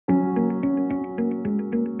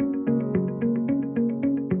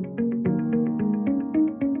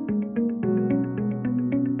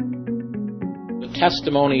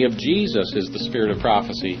testimony of Jesus is the spirit of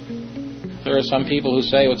prophecy. There are some people who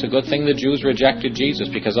say, it's a good thing the Jews rejected Jesus,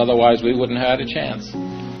 because otherwise we wouldn't have had a chance.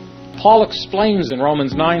 Paul explains in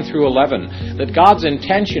Romans 9 through 11 that God's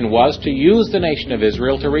intention was to use the nation of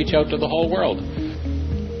Israel to reach out to the whole world.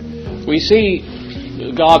 We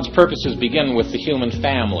see God's purposes begin with the human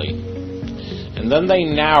family, and then they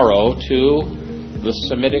narrow to the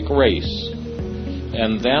Semitic race,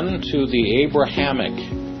 and then to the Abrahamic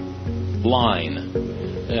line,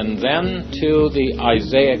 and then to the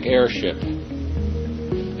Isaac heirship,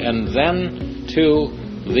 and then to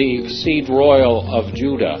the seed royal of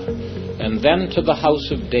Judah, and then to the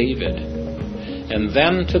house of David, and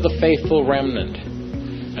then to the faithful remnant,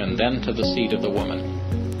 and then to the seed of the woman.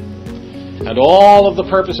 And all of the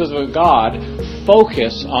purposes of God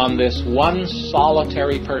focus on this one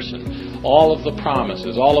solitary person. All of the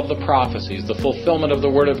promises, all of the prophecies, the fulfillment of the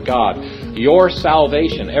Word of God, your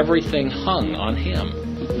salvation, everything hung on Him.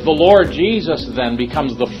 The Lord Jesus then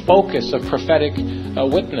becomes the focus of prophetic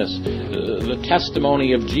witness. The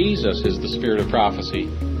testimony of Jesus is the spirit of prophecy.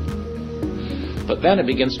 But then it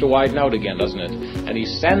begins to widen out again, doesn't it? And He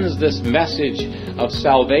sends this message of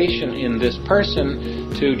salvation in this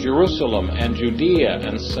person to Jerusalem and Judea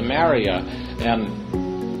and Samaria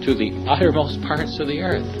and to the uttermost parts of the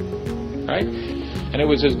earth. Right? And it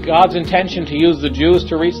was God's intention to use the Jews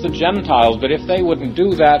to reach the Gentiles, but if they wouldn't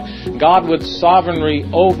do that, God would sovereignly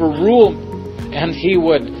overrule, and He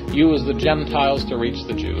would use the Gentiles to reach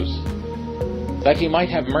the Jews, that He might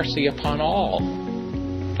have mercy upon all.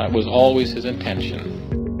 That was always His intention.